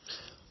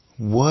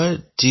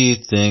What do you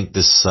think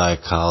the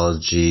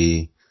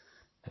psychology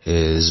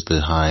is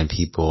behind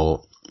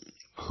people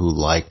who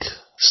like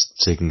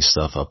sticking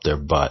stuff up their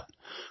butt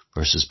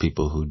versus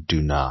people who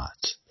do not?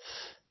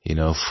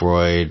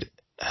 Freud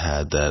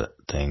had that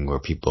thing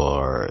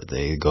where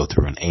they go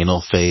through an anal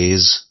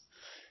phase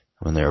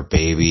when they're a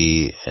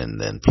baby,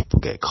 and then people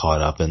get caught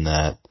up in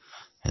that.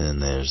 And then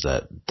there's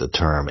the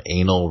term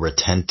anal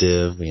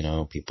retentive,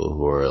 people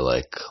who are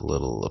like a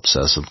little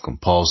obsessive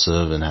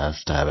compulsive and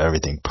have to have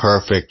everything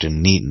perfect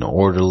and neat and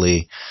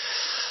orderly.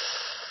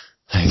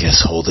 I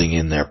guess holding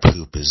in their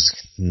poop is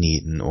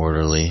neat and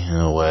orderly in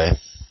a way,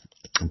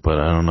 but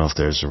I don't know if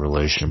there's a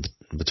relation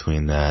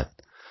between that.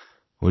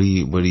 What do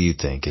you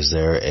think? Is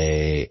there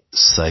a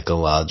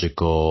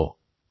psychological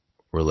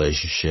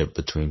relationship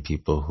between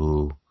people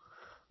who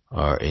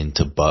are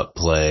into butt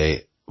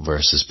play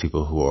versus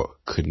people who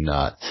could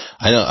not?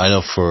 I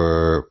know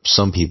for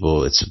some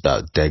people it's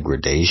about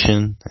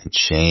degradation and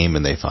shame,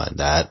 and they find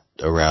that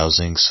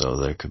arousing, so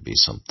there could be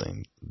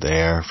something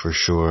there for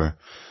sure.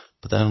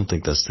 But I don't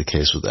think that's the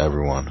case with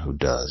everyone who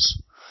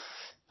does.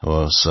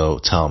 Well, so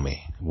tell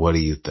me, what do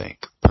you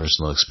think?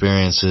 Personal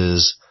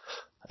experiences?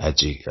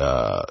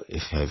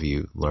 Have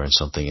you learned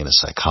something in a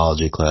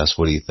psychology class?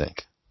 What do you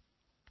think?